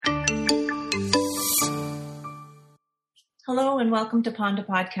Hello and welcome to Panda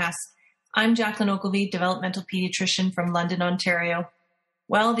Podcast. I'm Jacqueline Ogilvie, developmental pediatrician from London, Ontario.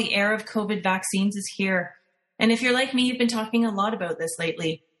 Well, the era of COVID vaccines is here. And if you're like me, you've been talking a lot about this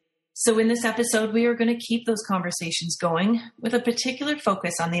lately. So in this episode, we are going to keep those conversations going with a particular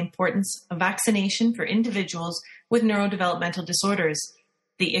focus on the importance of vaccination for individuals with neurodevelopmental disorders,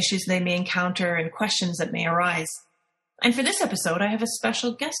 the issues they may encounter and questions that may arise. And for this episode, I have a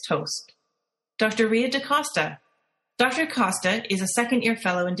special guest host, Dr. Ria DaCosta. Dr. Costa is a second-year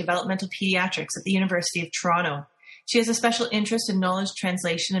fellow in developmental pediatrics at the University of Toronto. She has a special interest in knowledge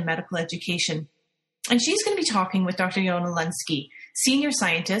translation and medical education. And she's going to be talking with Dr. Yona Lunsky, senior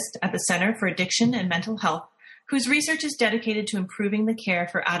scientist at the Center for Addiction and Mental Health, whose research is dedicated to improving the care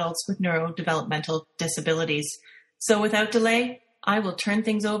for adults with neurodevelopmental disabilities. So without delay, I will turn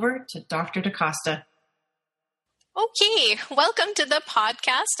things over to Dr. DaCosta. Okay, welcome to the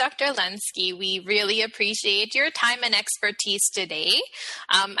podcast, Dr. Lunsky. We really appreciate your time and expertise today.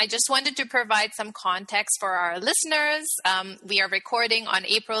 I just wanted to provide some context for our listeners. We are recording on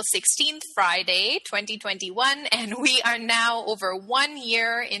April 16th, Friday, 2021, and we are now over 1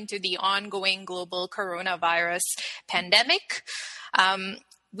 year into the ongoing global coronavirus pandemic.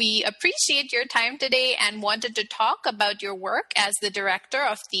 We appreciate your time today and wanted to talk about your work as the director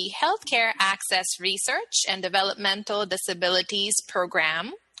of the Healthcare Access Research and Developmental Disabilities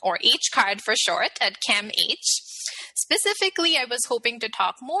Program, or HCARD for short, at CAMH. Specifically, I was hoping to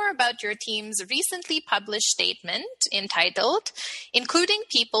talk more about your team's recently published statement entitled, Including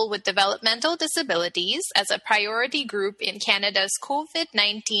People with Developmental Disabilities as a Priority Group in Canada's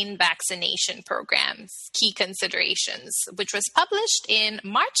COVID-19 Vaccination Programs, Key Considerations, which was published in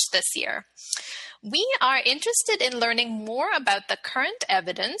March this year. We are interested in learning more about the current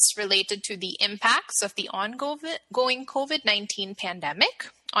evidence related to the impacts of the ongoing COVID-19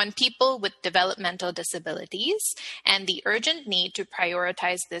 pandemic on people with developmental disabilities and the urgent need to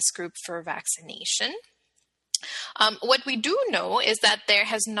prioritize this group for vaccination. What we do know is that there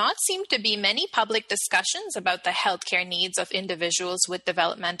has not seemed to be many public discussions about the healthcare needs of individuals with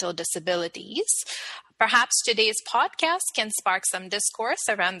developmental disabilities. Perhaps today's podcast can spark some discourse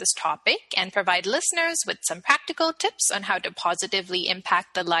around this topic and provide listeners with some practical tips on how to positively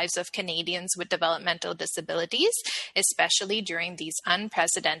impact the lives of Canadians with developmental disabilities, especially during these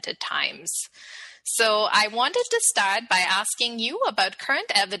unprecedented times. So I wanted to start by asking you about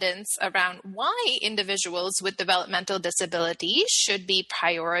current evidence around why individuals with developmental disabilities should be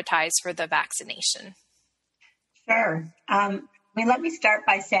prioritized for the vaccination. Sure. Let me start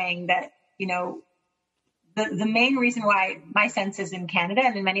by saying that, the main reason why my sense is in Canada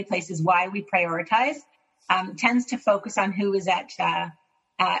and in many places why we prioritize tends to focus on who is at,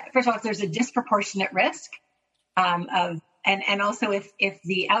 first of all, if there's a disproportionate risk and also if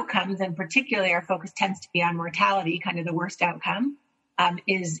the outcomes, and particularly our focus tends to be on mortality, kind of the worst outcome,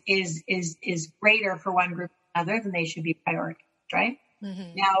 is greater for one group than another, then they should be prioritized, right?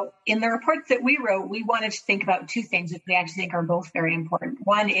 Mm-hmm. Now, in the reports that we wrote, we wanted to think about two things that we actually think are both very important.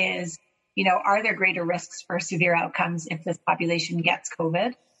 One is, are there greater risks for severe outcomes if this population gets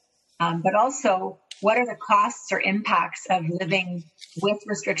COVID? But also, what are the costs or impacts of living with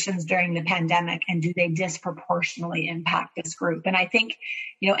restrictions during the pandemic, and do they disproportionately impact this group? And I think,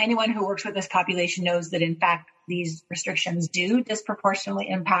 anyone who works with this population knows that, in fact, these restrictions do disproportionately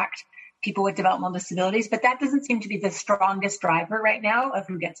impact people with developmental disabilities, but that doesn't seem to be the strongest driver right now of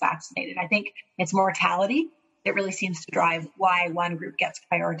who gets vaccinated. I think it's mortality that really seems to drive why one group gets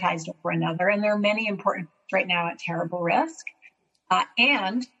prioritized over another. And there are many important groups right now at terrible risk.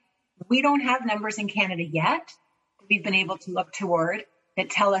 And we don't have numbers in Canada yet we've been able to look toward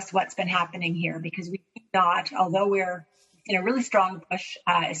that tell us what's been happening here, because we do not, although we're in a really strong push,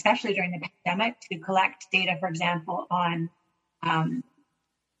 especially during the pandemic, to collect data, for example, on,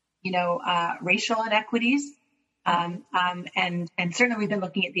 racial inequities. And certainly we've been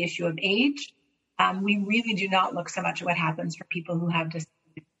looking at the issue of age. We really do not look so much at what happens for people who have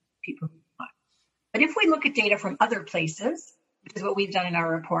disabilities, people who do not. But if we look at data from other places, which is what we've done in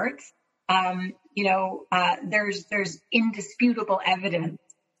our reports, there's indisputable evidence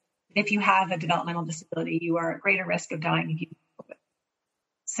that if you have a developmental disability, you are at greater risk of dying if you have COVID.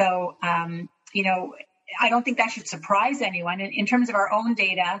 So, I don't think that should surprise anyone. In terms of our own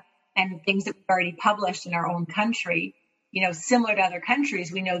data and things that we've already published in our own country, similar to other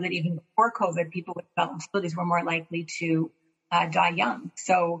countries, we know that even before COVID, people with developmental disabilities were more likely to die young.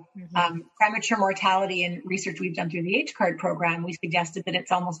 So premature mortality in research we've done through the HCARD program, we suggested that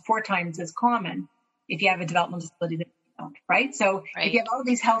it's almost 4 times as common if you have a developmental disability than you don't, right? So if you have all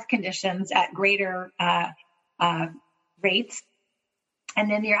these health conditions at greater rates, and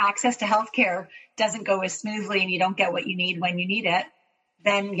then your access to healthcare doesn't go as smoothly and you don't get what you need when you need it,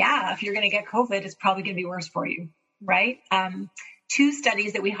 then yeah, if you're going to get COVID, it's probably going to be worse for you, right? Two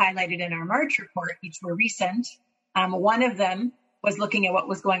studies that we highlighted in our March report, each were recent. One of them was looking at what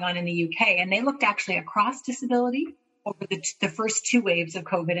was going on in the UK, and they looked actually across disability over the first two waves of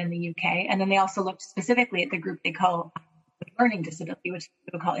COVID in the UK. And then they also looked specifically at the group they call learning disability, which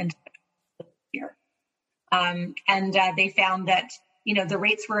we call intellectual disability. And they found that, the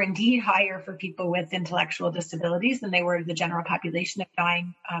rates were indeed higher for people with intellectual disabilities than they were the general population of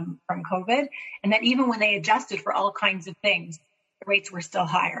dying from COVID. And that even when they adjusted for all kinds of things, the rates were still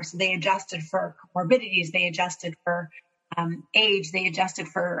higher. So they adjusted for comorbidities, they adjusted for age, they adjusted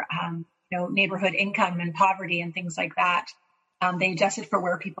for neighborhood income and poverty and things like that. They adjusted for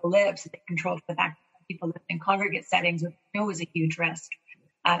where people live, so they controlled the fact that people lived in congregate settings, which was a huge risk.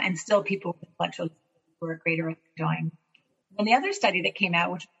 And still people with intellectual disabilities were at greater risk of dying. And the other study that came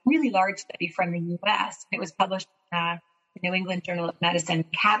out, which was a really large study from the US, it was published in the New England Journal of Medicine,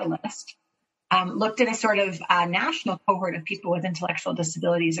 Catalyst, looked at a sort of national cohort of people with intellectual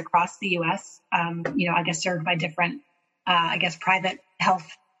disabilities across the US, served by different, private health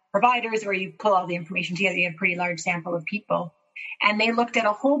providers, where you pull all the information together, you have a pretty large sample of people. And they looked at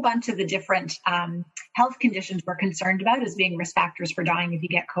a whole bunch of the different health conditions we're concerned about as being risk factors for dying if you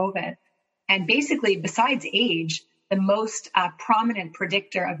get COVID. And basically, besides age, the most prominent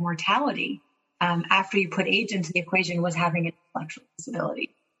predictor of mortality after you put age into the equation was having an intellectual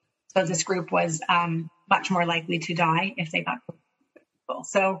disability. So this group was much more likely to die if they got COVID.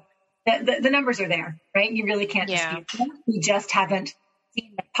 So the numbers are there, right? You really can't dispute them. We just haven't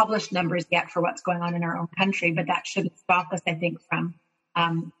seen the published numbers yet for what's going on in our own country, but that shouldn't stop us, I think, from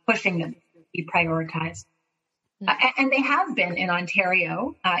pushing them to be prioritized. And they have been in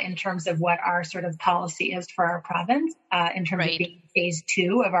Ontario in terms of what our sort of policy is for our province, in terms of being phase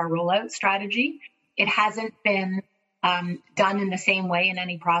 2 of our rollout strategy. It hasn't been done in the same way in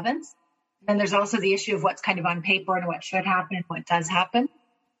any province. And there's also the issue of what's kind of on paper and what should happen and what does happen.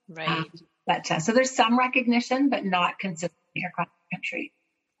 Right. So there's some recognition, but not consistently across the country.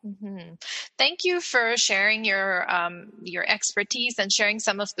 Mm-hmm. Thank you for sharing your expertise and sharing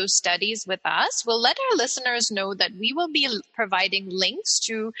some of those studies with us. We'll let our listeners know that we will be providing links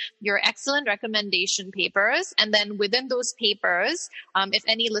to your excellent recommendation papers. And then within those papers, if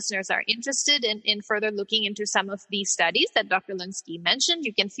any listeners are interested in further looking into some of these studies that Dr. Lynskey mentioned,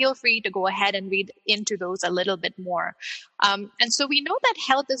 you can feel free to go ahead and read into those a little bit more. And so we know that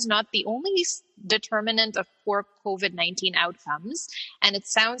health is not the only determinant of poor COVID-19 outcomes. And it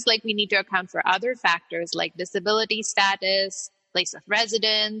sounds like we need to account for other factors like disability status, place of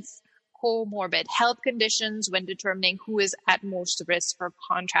residence, comorbid health conditions when determining who is at most risk for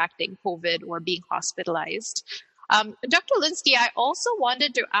contracting COVID or being hospitalized. Dr. Lynskey, I also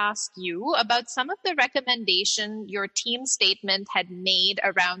wanted to ask you about some of the recommendation your team statement had made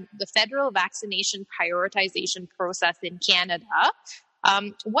around the federal vaccination prioritization process in Canada.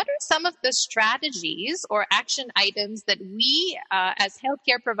 What are some of the strategies or action items that we as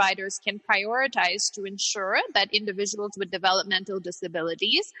healthcare providers can prioritize to ensure that individuals with developmental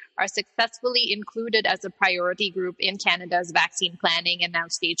disabilities are successfully included as a priority group in Canada's vaccine planning and now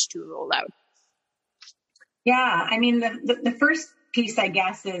stage 2 rollout? Yeah, I mean, the first piece, I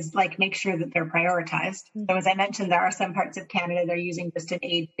guess, is like make sure that they're prioritized. So as I mentioned, there are some parts of Canada that are using just an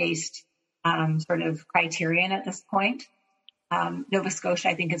age-based sort of criterion at this point. Nova Scotia,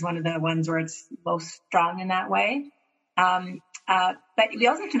 I think, is one of the ones where it's most strong in that way. But we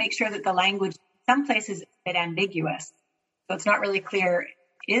also have to make sure that the language, in some places, is a bit ambiguous. So it's not really clear,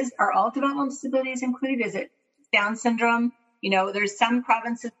 are all developmental disabilities included? Is it Down syndrome? There's some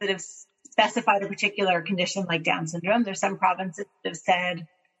provinces that have specified a particular condition like Down syndrome. There's some provinces that have said,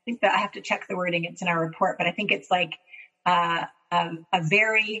 I think that I have to check the wording, it's in our report, but I think it's like a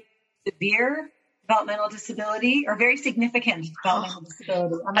very severe developmental disability or very significant developmental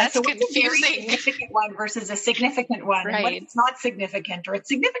disability. That's so confusing. What's a very significant one versus a significant one? Right. And what it's not significant, or it's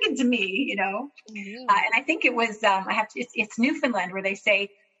significant to me, Mm-hmm. And I think it was, it's Newfoundland where they say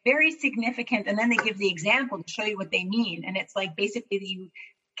very significant, and then they give the example to show you what they mean. And it's like basically you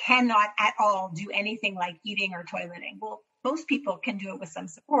cannot at all do anything like eating or toileting. Well, most people can do it with some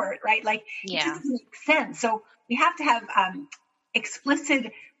support, right? Like it just doesn't make sense. So we have to have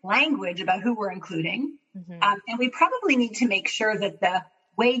explicit language about who we're including. Mm-hmm. And we probably need to make sure that the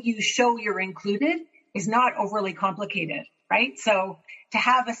way you show you're included is not overly complicated, right? So to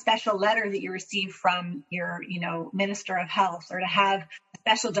have a special letter that you receive from your, Minister of Health, or to have a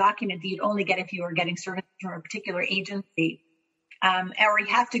special document that you'd only get if you were getting services from a particular agency, or you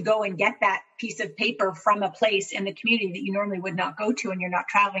have to go and get that piece of paper from a place in the community that you normally would not go to, and you're not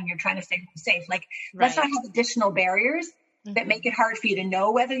traveling, you're trying to stay safe. Like, let's not have additional barriers that make it hard for you to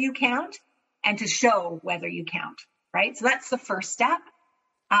know whether you count and to show whether you count, right? So that's the first step.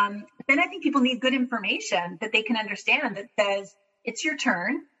 Then I think people need good information that they can understand that says, it's your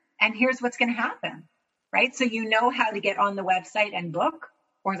turn and here's what's going to happen, right? So you know how to get on the website and book,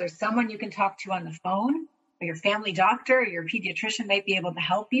 or there's someone you can talk to on the phone, or your family doctor or your pediatrician might be able to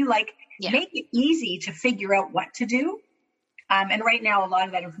help you. Like, make it easy to figure out what to do. And right now, a lot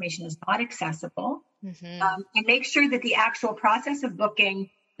of that information is not accessible. And make sure that the actual process of booking,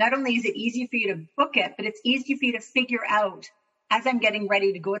 not only is it easy for you to book it, but it's easy for you to figure out, as I'm getting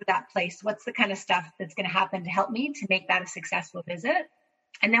ready to go to that place, what's the kind of stuff that's going to happen to help me to make that a successful visit.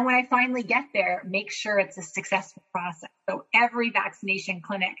 And then when I finally get there, make sure it's a successful process. So every vaccination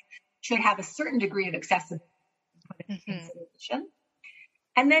clinic should have a certain degree of accessibility.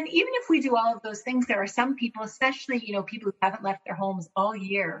 And then even if we do all of those things, there are some people, especially, people who haven't left their homes all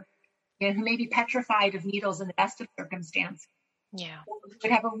year, who may be petrified of needles in the best of circumstances.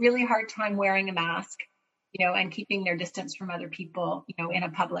 Would have a really hard time wearing a mask, and keeping their distance from other people, in a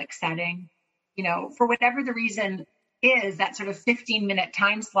public setting, for whatever the reason is, that sort of 15-minute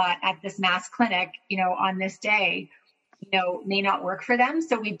time slot at this mass clinic, on this day, may not work for them.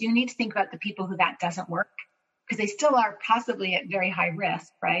 So we do need to think about the people who that doesn't work, because they still are possibly at very high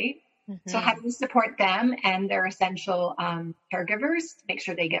risk, right? So how do we support them and their essential caregivers to make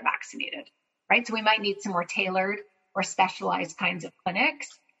sure they get vaccinated, right? So we might need some more tailored or specialized kinds of clinics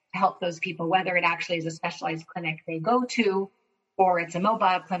to help those people, whether it actually is a specialized clinic they go to or it's a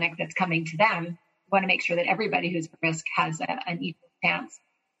mobile clinic that's coming to them. We want to make sure that everybody who's at risk has an equal chance,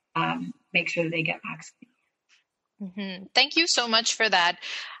 make sure that they get vaccinated. Thank you so much for that.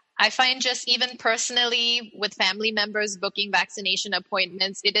 I find just even personally with family members booking vaccination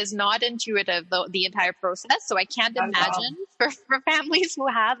appointments, it is not intuitive, the entire process. So I can't imagine for families who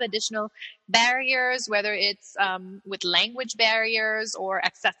have additional barriers, whether it's with language barriers or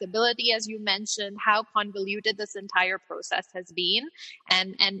accessibility, as you mentioned, how convoluted this entire process has been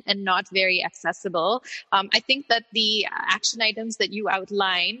and not very accessible. I think that the action items that you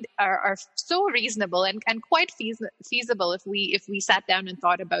outlined are so reasonable and quite feasible if we sat down and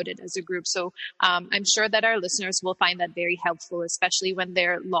thought about it as a group. So I'm sure that our listeners will find that very helpful, especially when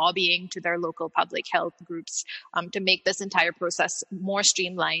they're lobbying to their local public health groups to make this entire process more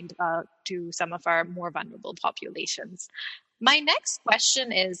streamlined to some of our more vulnerable populations. My next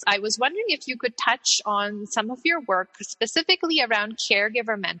question is, I was wondering if you could touch on some of your work specifically around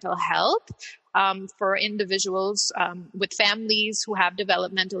caregiver mental health for individuals with families who have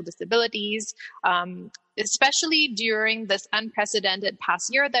developmental disabilities, especially during this unprecedented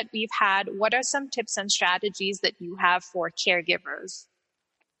past year that we've had. What are some tips and strategies that you have for caregivers?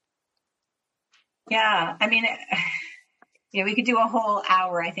 Yeah, I mean, we could do a whole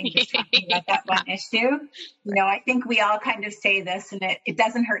hour, I think, just talking about that one issue. I think we all kind of say this, and it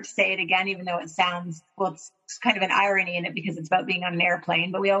doesn't hurt to say it again, even though it sounds, it's kind of an irony in it because it's about being on an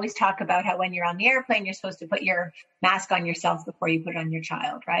airplane. But we always talk about how when you're on the airplane, you're supposed to put your mask on yourself before you put it on your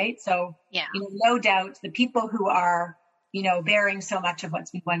child, right? So, no doubt the people who are, bearing so much of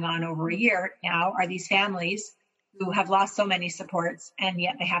what's been going on over a year now are these families who have lost so many supports, and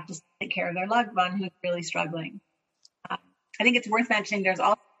yet they have to take care of their loved one who's really struggling. I think it's worth mentioning there's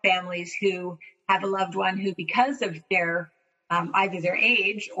also families who have a loved one who, because of their either their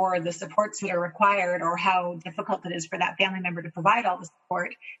age or the supports that are required or how difficult it is for that family member to provide all the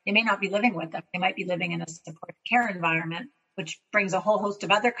support, they may not be living with them. They might be living in a supportive care environment, which brings a whole host of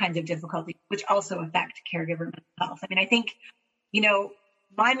other kinds of difficulties, which also affect caregiver mental health. I mean, I think,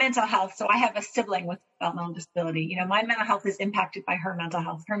 my mental health, so I have a sibling with developmental disability. My mental health is impacted by her mental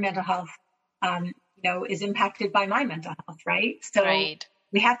health. Her mental health is impacted by my mental health, right? So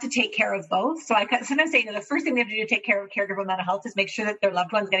we have to take care of both. So I sometimes say, the first thing we have to do to take care of caregiver mental health is make sure that their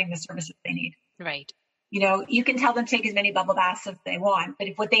loved one's getting the services they need. Right. You can tell them to take as many bubble baths as they want, but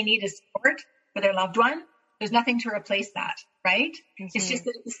if what they need is support for their loved one, there's nothing to replace that, right? It's just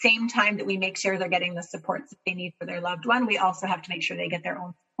that at the same time that we make sure they're getting the supports that they need for their loved one, we also have to make sure they get their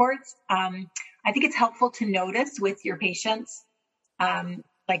own supports. I think it's helpful to notice with your patients,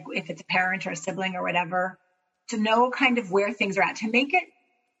 like if it's a parent or a sibling or whatever, to know kind of where things are at, to make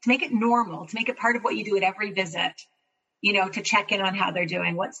it normal, to make it part of what you do at every visit, to check in on how they're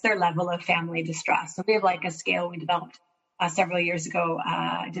doing. What's their level of family distress? So we have like a scale we developed several years ago.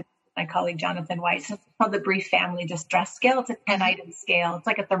 I did with my colleague, Jonathan Weiss. It's called the Brief Family Distress Scale. It's a 10-item scale. It's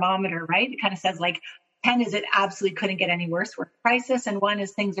like a thermometer, right? It kind of says like 10 is it absolutely couldn't get any worse, we're in crisis, and 1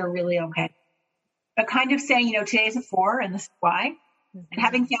 is things are really okay. but kind of saying, today's a 4 and this is why. Mm-hmm. And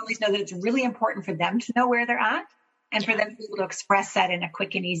having families know that it's really important for them to know where they're at and for them to be able to express that in a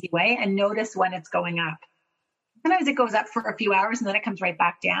quick and easy way and notice when it's going up. Sometimes it goes up for a few hours and then it comes right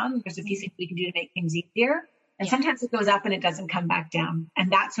back down. There's a few things we can do to make things easier. And sometimes it goes up and it doesn't come back down.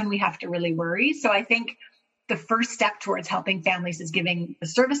 And that's when we have to really worry. So I think the first step towards helping families is giving the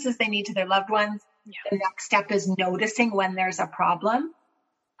services they need to their loved ones. Yeah. The next step is noticing when there's a problem.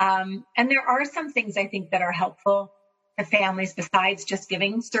 And there are some things I think that are helpful to families besides just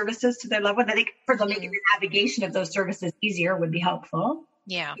giving services to their loved ones. I think for them, making the navigation of those services easier would be helpful.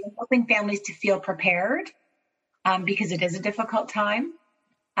 Yeah. Helping families to feel prepared because it is a difficult time.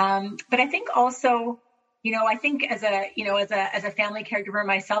 But I think also, I think as a family caregiver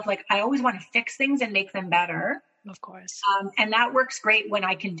myself, like I always want to fix things and make them better. Of course. And that works great when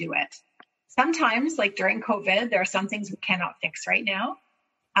I can do it. Sometimes, like during COVID, there are some things we cannot fix right now.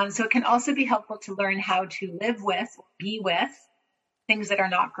 So it can also be helpful to learn how to live with, be with things that are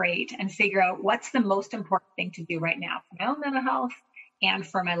not great and figure out what's the most important thing to do right now for my own mental health and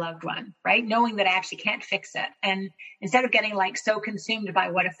for my loved one, right? Knowing that I actually can't fix it. And instead of getting like so consumed by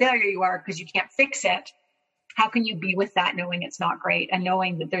what a failure you are because you can't fix it, how can you be with that knowing it's not great and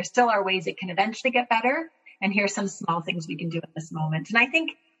knowing that there still are ways it can eventually get better? And here's some small things we can do in this moment. And I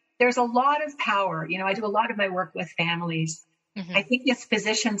think there's a lot of power. I do a lot of my work with families. Mm-hmm. I think as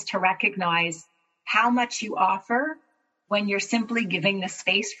physicians to recognize how much you offer when you're simply giving the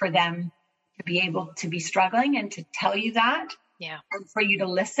space for them to be able to be struggling and to tell you that. Yeah. And for you to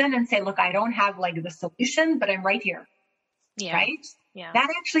listen and say, look, I don't have like the solution, but I'm right here. Yeah. Right? Yeah. That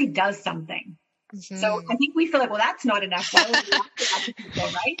actually does something. Mm-hmm. So I think we feel like, well, that's not enough. Why would we have to have people,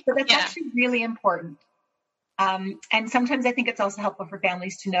 right? But that's actually really important. And sometimes I think it's also helpful for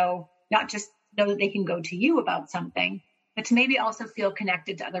families to know, not just know that they can go to you about something, but to maybe also feel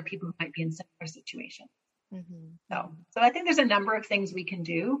connected to other people who might be in similar situations. Mm-hmm. So I think there's a number of things we can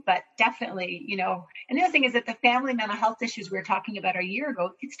do, but definitely, and the other thing is that the family mental health issues we were talking about a year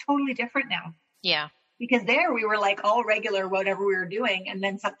ago, it's totally different now. Yeah. Because there we were like all regular, whatever we were doing, and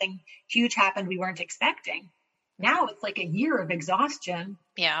then something huge happened we weren't expecting. Now it's like a year of exhaustion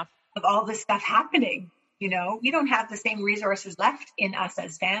of all this stuff happening. We don't have the same resources left in us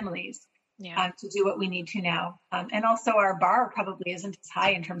as families to do what we need to now. And also our bar probably isn't as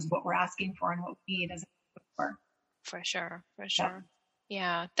high in terms of what we're asking for and what we need as before. For sure.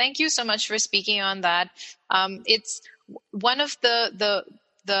 Yeah. Thank you so much for speaking on that. It's one of the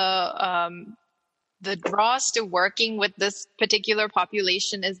draws to working with this particular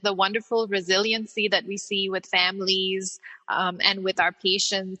population is the wonderful resiliency that we see with families and with our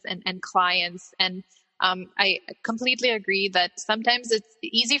patients and clients. And I completely agree that sometimes it's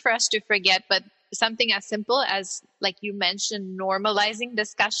easy for us to forget, but something as simple as, like you mentioned, normalizing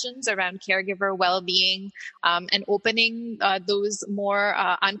discussions around caregiver well-being and opening those more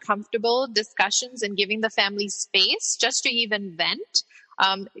uncomfortable discussions and giving the family space just to even vent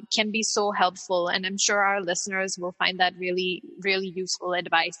can be so helpful. And I'm sure our listeners will find that really, really useful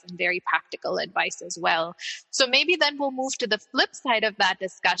advice and very practical advice as well. So maybe then we'll move to the flip side of that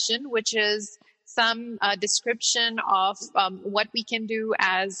discussion, which is some description of what we can do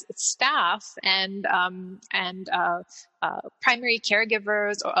as staff and primary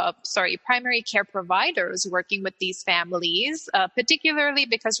caregivers, primary care providers working with these families, particularly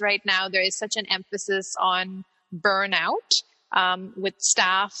because right now there is such an emphasis on burnout with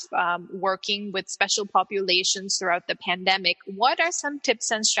staff working with special populations throughout the pandemic. What are some tips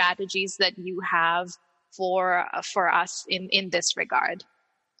and strategies that you have for us in this regard?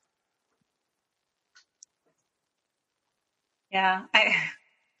 Yeah,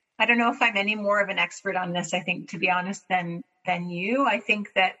 I don't know if I'm any more of an expert on this, I think, to be honest, than you. I think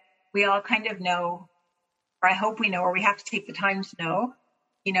that we all kind of know, or I hope we know, or we have to take the time to know,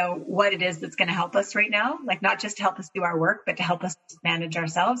 what it is that's going to help us right now, like not just to help us do our work, but to help us manage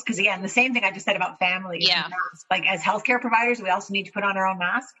ourselves. Because again, the same thing I just said about families. Yeah. Like as healthcare providers, we also need to put on our own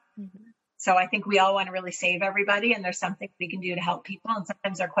mask. Mm-hmm. So I think we all want to really save everybody, and there's something we can do to help people. And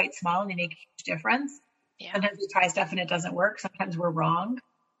sometimes they're quite small and they make a huge difference. Yeah. Sometimes we try stuff and it doesn't work. Sometimes we're wrong.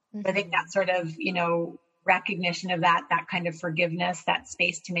 Mm-hmm. I think that sort of, recognition of that kind of forgiveness, that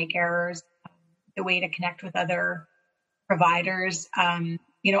space to make errors, the way to connect with other providers,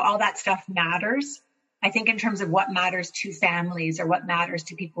 all that stuff matters. I think in terms of what matters to families or what matters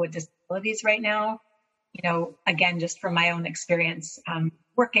to people with disabilities right now, again, just from my own experience,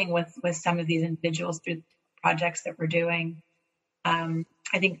 working with some of these individuals through the projects that we're doing, I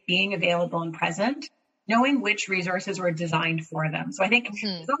think being available and present, knowing which resources were designed for them. So I think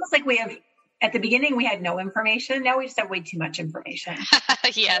It's almost like we have at the beginning we had no information. Now we just have way too much information.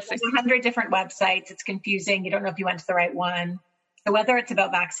 Yes. There's 100 different websites. It's confusing. You don't know if you went to the right one. So whether it's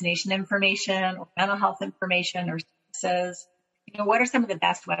about vaccination information or mental health information or services, what are some of the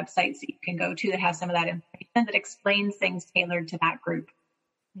best websites that you can go to that have some of that information that explains things tailored to that group?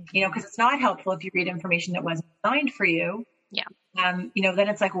 Because it's not helpful if you read information that wasn't designed for you. Yeah. Then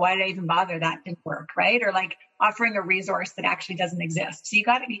it's like, why did I even bother? That didn't work, right? Or like offering a resource that actually doesn't exist. So you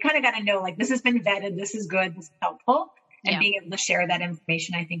kind of got to know, like, this has been vetted, this is good, this is helpful, and being able to share that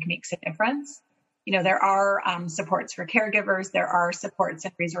information, I think, makes a difference. There are supports for caregivers, there are supports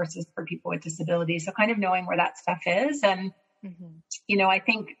and resources for people with disabilities. So kind of knowing where that stuff is, and I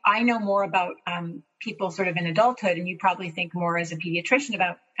think I know more about people sort of in adulthood, and you probably think more as a pediatrician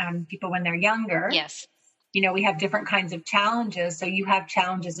about people when they're younger. Yes. We have different kinds of challenges. So you have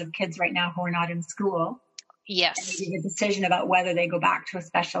challenges of kids right now who are not in school. Yes. And maybe the decision about whether they go back to a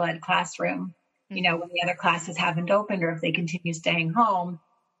special ed classroom, when the other classes haven't opened, or if they continue staying home.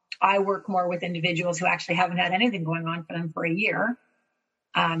 I work more with individuals who actually haven't had anything going on for them for a year.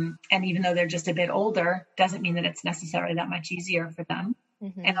 And even though they're just a bit older, doesn't mean that it's necessarily that much easier for them.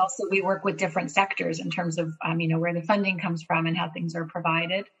 And also we work with different sectors in terms of, where the funding comes from and how things are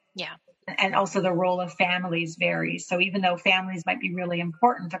provided. Yeah. And also the role of families varies. So even though families might be really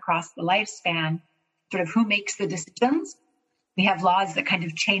important across the lifespan, sort of who makes the decisions, we have laws that kind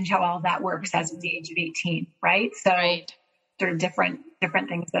of change how all that works as of the age of 18, right? So sort of different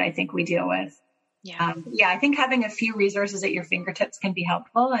things that I think we deal with. Yeah. I think having a few resources at your fingertips can be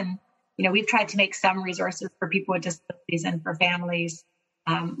helpful. And, we've tried to make some resources for people with disabilities and for families,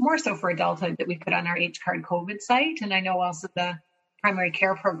 more so for adulthood, that we put on our HCARD COVID site. And I know also the primary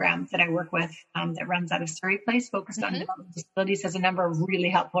care programs that I work with that runs out of Surrey Place, focused on developmental disabilities, has a number of really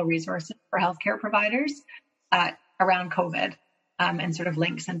helpful resources for healthcare providers around COVID and sort of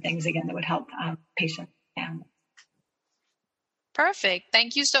links and things, again, that would help patients and families. Perfect.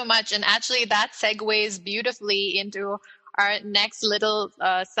 Thank you so much. And actually that segues beautifully into our next little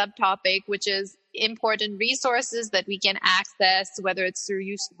subtopic, which is important resources that we can access, whether it's through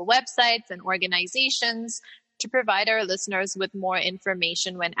useful websites and organizations, to provide our listeners with more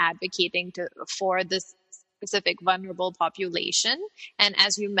information when advocating for this specific vulnerable population. And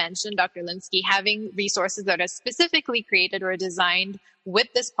as you mentioned, Dr. Linsky, having resources that are specifically created or designed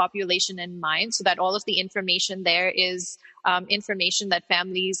with this population in mind, so that all of the information there is information that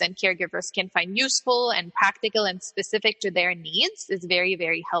families and caregivers can find useful and practical and specific to their needs, is very,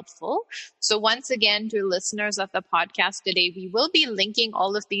 very helpful. So once again, to listeners of the podcast today, we will be linking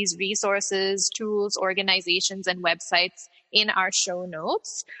all of these resources, tools, organizations, and websites in our show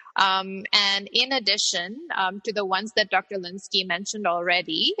notes. And in addition to the ones that Dr. Linsky mentioned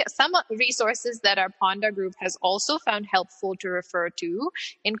already, some resources that our Ponda group has also found helpful to refer to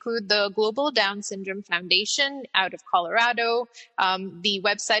include the Global Down Syndrome Foundation out of Colorado, the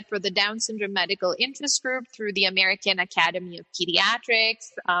website for the Down Syndrome Medical Interest Group through the American Academy of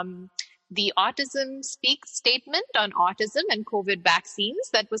Pediatrics, the Autism Speak statement on autism and COVID vaccines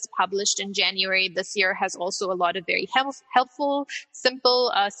that was published in January this year has also a lot of very helpful,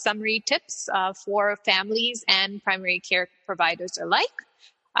 simple summary tips for families and primary care providers alike.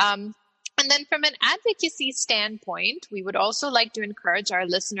 And then from an advocacy standpoint, we would also like to encourage our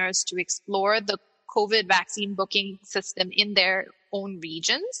listeners to explore the COVID vaccine booking system in their own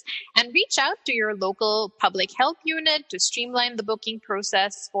regions and reach out to your local public health unit to streamline the booking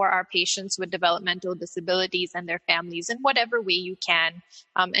process for our patients with developmental disabilities and their families in whatever way you can.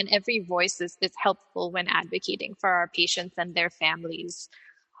 And every voice is helpful when advocating for our patients and their families.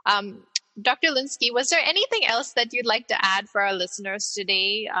 Dr. Linsky, was there anything else that you'd like to add for our listeners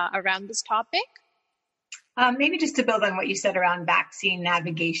today around this topic? Maybe just to build on what you said around vaccine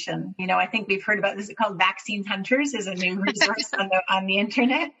navigation. I think we've heard about this. It's called Vaccine Hunters, is a new resource on the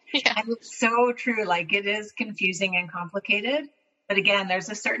internet. Yeah. And it's so true. Like, it is confusing and complicated. But again, there's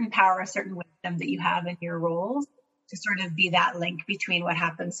a certain power, a certain wisdom that you have in your roles to sort of be that link between what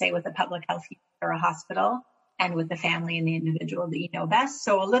happens, say, with a public health unit or a hospital and with the family and the individual that you know best.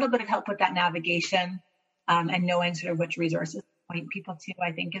 So a little bit of help with that navigation and knowing sort of which resources to point people to,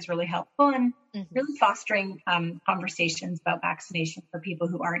 I think, is really helpful, and really fostering conversations about vaccination for people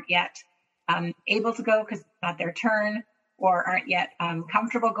who aren't yet able to go because it's not their turn, or aren't yet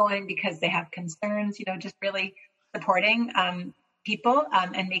comfortable going because they have concerns, just really supporting people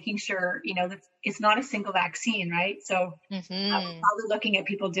and making sure, that it's not a single vaccine, right? So probably looking at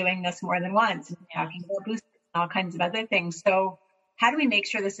people doing this more than once and talking about boosters and all kinds of other things. So how do we make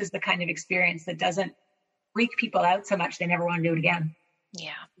sure this is the kind of experience that doesn't freak people out so much they never want to do it again?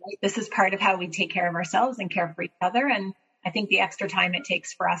 Yeah. Right? This is part of how we take care of ourselves and care for each other. And I think the extra time it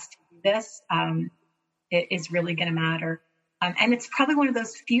takes for us to do this is really going to matter. And it's probably one of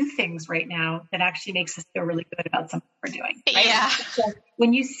those few things right now that actually makes us feel really good about something we're doing. Right? Yeah. So when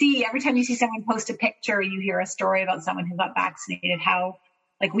every time you see someone post a picture, you hear a story about someone who got vaccinated, how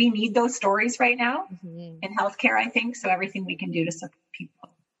we need those stories right now in healthcare, I think. So everything we can do to support people.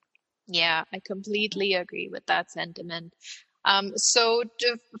 Yeah, I completely agree with that sentiment. So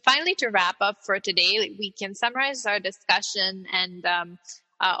finally, to wrap up for today, we can summarize our discussion and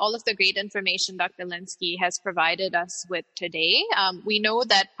all of the great information Dr. Lenski has provided us with today. We know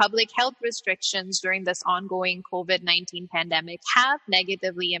that public health restrictions during this ongoing COVID-19 pandemic have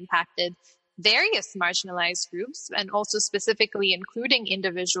negatively impacted various marginalized groups, and also specifically including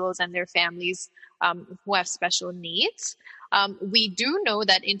individuals and their families who have special needs. We do know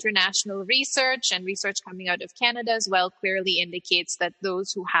that international research and research coming out of Canada as well clearly indicates that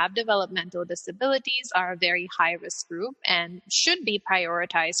those who have developmental disabilities are a very high-risk group and should be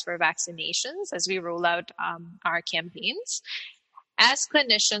prioritized for vaccinations as we roll out our campaigns. As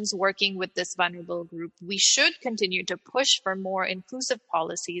clinicians working with this vulnerable group, we should continue to push for more inclusive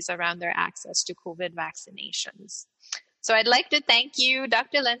policies around their access to COVID vaccinations. So I'd like to thank you,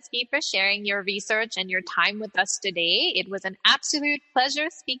 Dr. Lenski, for sharing your research and your time with us today. It was an absolute pleasure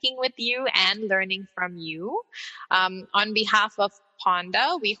speaking with you and learning from you. On behalf of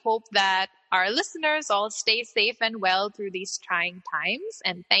Ponda, we hope that our listeners all stay safe and well through these trying times.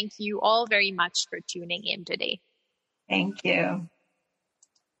 And thank you all very much for tuning in today. Thank you.